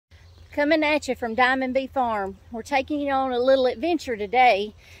Coming at you from Diamond Bee Farm. We're taking you on a little adventure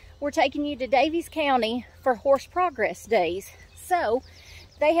today. We're taking you to Daviess County for Horse Progress Days. So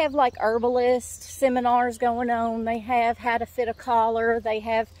they have like herbalist seminars going on. They have how to fit a collar. They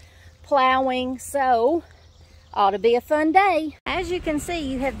have plowing. So ought to be a fun day. As you can see,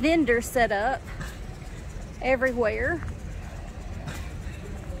 you have vendors set up everywhere.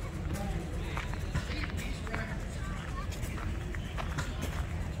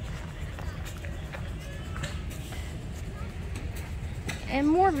 And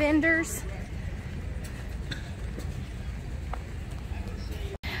more vendors.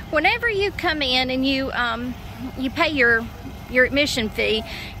 Whenever you come in and you pay your admission fee,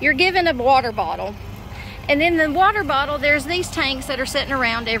 you're given a water bottle. And in the water bottle, there's these tanks that are sitting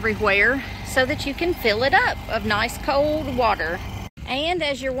around everywhere so that you can fill it up of nice cold water. And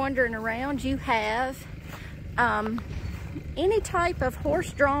as you're wandering around, you have any type of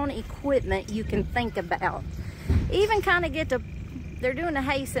horse-drawn equipment you can think about. Even kind of get to, they're doing a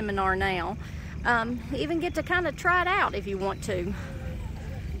hay seminar now, even get to kind of try it out if you want to.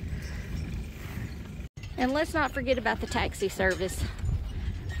 And let's not forget about the taxi service.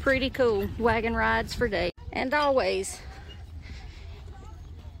 Pretty cool, wagon rides for days. And always,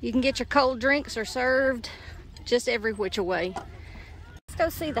 you can get your cold drinks or served just every which way. Let's go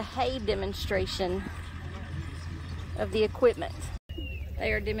see the hay demonstration of the equipment.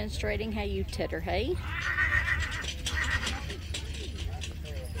 They are demonstrating how you tedder hay.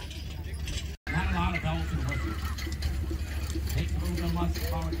 Not a lot of bells and whistles. Takes a little bit of muscle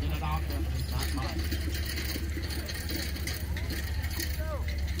power to get it out there, but it's not much.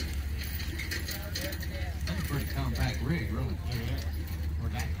 That's a pretty compact rig, really. For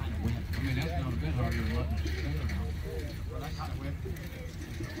that kind of width. I mean, that's not a bit harder than what it's saying now. For that kind of width,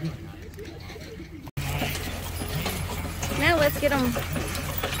 it's really nice. Now let's get them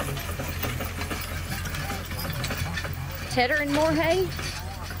teddering more hay.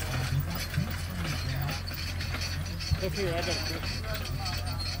 Look here, I got it.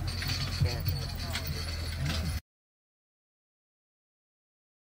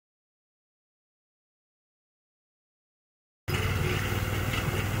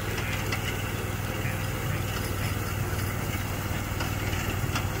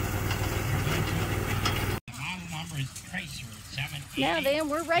 Now then,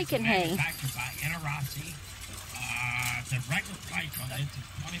 we're raking hay. Manufactured by Interossi. The regular price on this is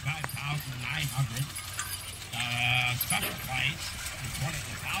 $25,900. Special price is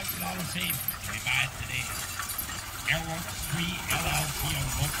 $1,000 savings. We buy it today. Airworks 3 LLC on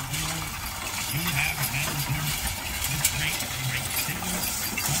the local dealer. You have a manager. This rate is rate single.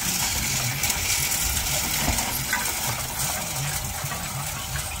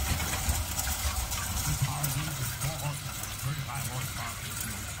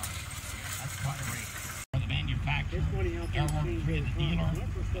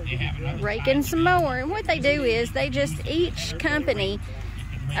 Raking some more, and what they do is they just, each company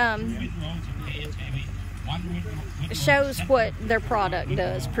shows what their product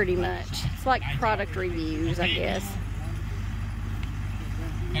does pretty much. It's like product reviews, I guess.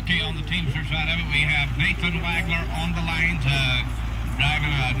 Okay, on the Teamster side of it, we have Nathan Wagler on the lines,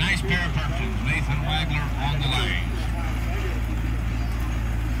 driving a nice pair of purses. Nathan Wagler on the lines.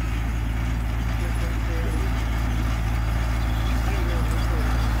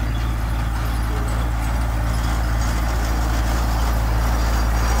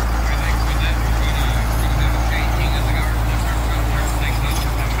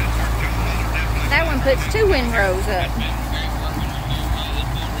 Puts 2 windrows up.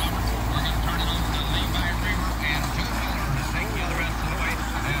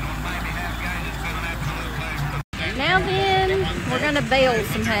 Now then, we're going to bale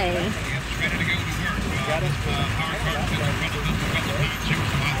some hay.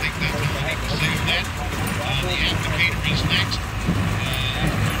 The applicator is next.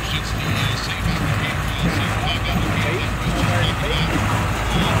 Since the same applicator is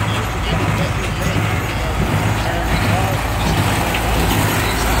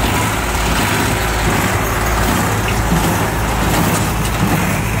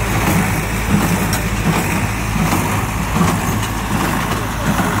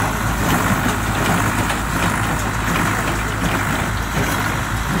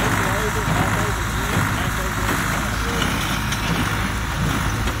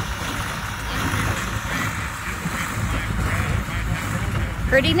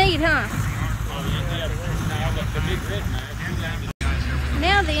Pretty neat, huh?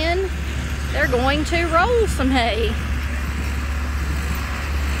 Now then, they're going to roll some hay.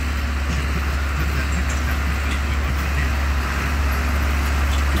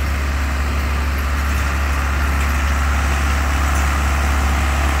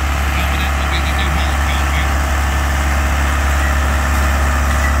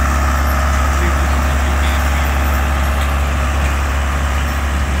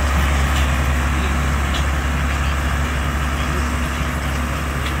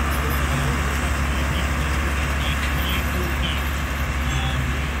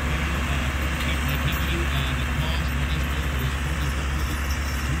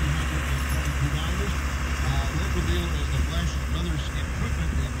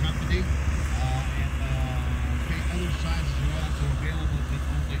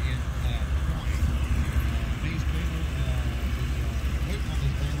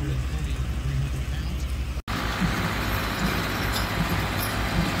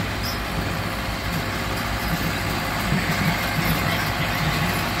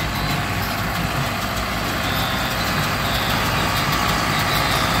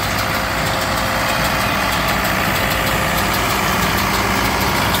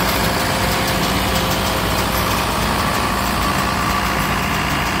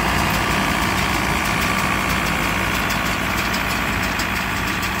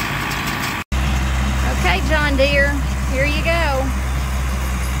 Here you go.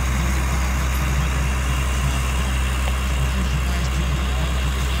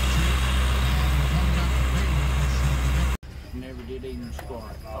 Never did even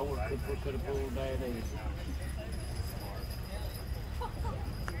squat. I could have pulled that easy.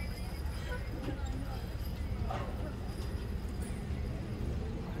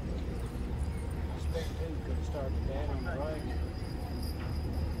 Could have started that on the right.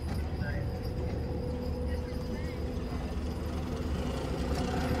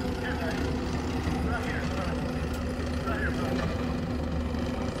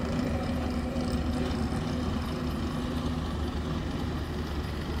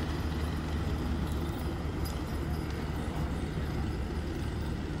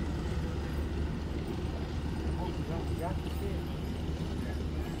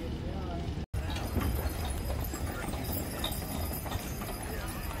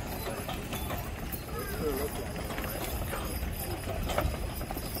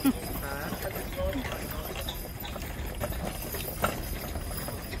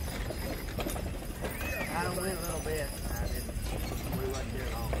 I went a little bit. I didn't. We wasn't there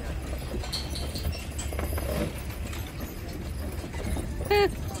long.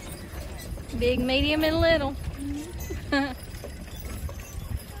 Big, medium, and little. Do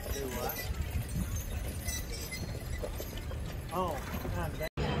what? Oh,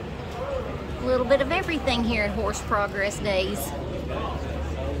 A little bit of everything here at Horse Progress Days.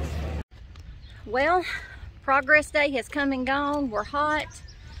 Well, Progress Day has come and gone. We're hot.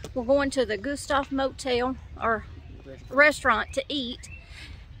 We're going to the Gustav Motel or restaurant to eat,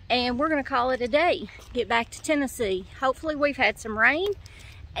 and we're going to call it a day. Get back to Tennessee. Hopefully we've had some rain,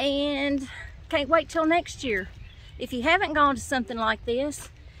 and can't wait till next year. If you haven't gone to something like this,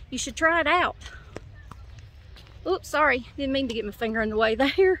 you should try it out. Oops, sorry, didn't mean to get my finger in the way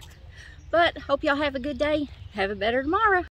there. But hope y'all have a good day. Have a better tomorrow.